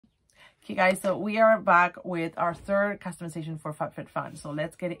Okay guys, so we are back with our third customization for Fab Fit Fun. So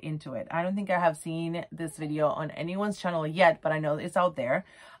let's get into it. I don't think I have seen this video on anyone's channel yet, but I know it's out there.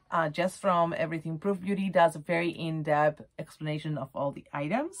 Just from Everything Proof Beauty does a very in-depth explanation of all the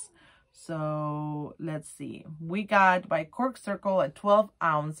items. So let's see. We got by Cork Circle a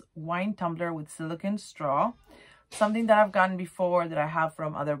 12-ounce wine tumbler with silicone straw. Something that I've gotten before that I have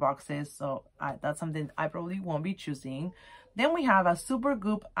from other boxes. So that's something I probably won't be choosing. Then we have a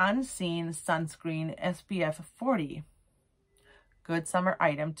Supergoop Unseen Sunscreen SPF 40. Good summer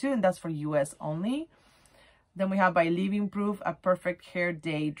item too, and that's for US only. Then we have by Living Proof a Perfect Hair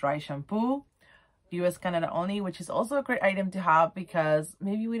Day Dry Shampoo. US, Canada only, which is also a great item to have because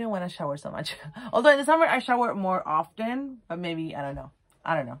maybe we don't want to shower so much. Although in the summer I shower more often, but maybe, I don't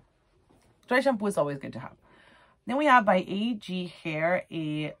know. Dry shampoo is always good to have. Then we have by AG Hair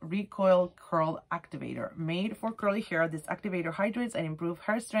a Recoil Curl Activator. Made for curly hair, this activator hydrates and improves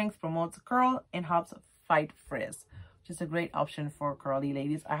hair strength, promotes curl, and helps fight frizz, which is a great option for curly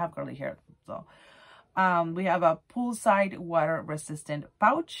ladies. I have curly hair, so. We have a poolside water-resistant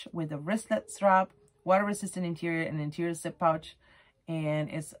pouch with a wristlet strap, water-resistant interior and interior zip pouch, and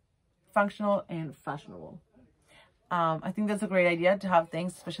it's functional and fashionable. I think that's a great idea to have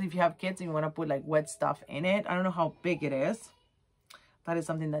things, especially if you have kids and you want to put like wet stuff in it. I don't know how big it is. That is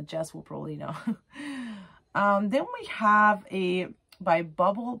something that Jess will probably know. Then we have a by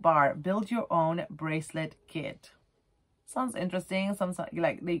Bubble Bar Build Your Own Bracelet Kit. Sounds interesting. Sounds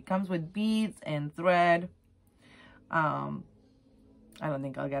like it comes with beads and thread. I don't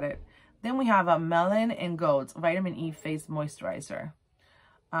think I'll get it. Then we have a Melon and Goats Vitamin E Face Moisturizer.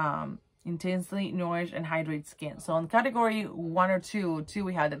 Intensely nourish and hydrate skin. So in category 1 or 2,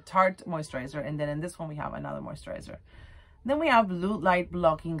 we had a Tarte moisturizer, and then in this one we have another moisturizer. Then we have blue light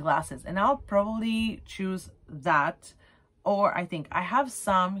blocking glasses, and I'll probably choose that, or I think I have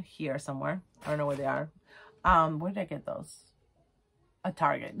some here somewhere. I don't know where they are. Where did I get those? A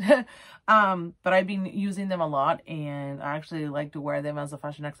Target. But I've been using them a lot, and I actually like to wear them as a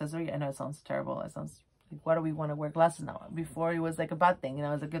fashion accessory. I know it sounds terrible. It sounds like, why do we want to wear glasses now? Before it was like a bad thing, and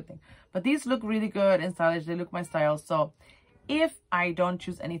now it's a good thing. But these look really good and stylish. They look my style. So if I don't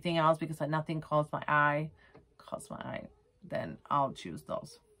choose anything else because nothing caught my eye, then I'll choose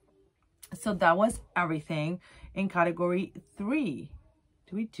those. So that was everything in category 3.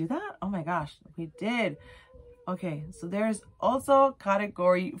 Did we do that? Oh my gosh, we did. Okay, so there's also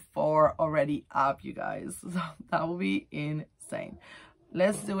category 4 already up, you guys. So that will be insane.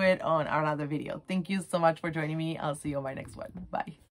 Let's do it on another video. Thank you so much for joining me. I'll see you on my next one. Bye.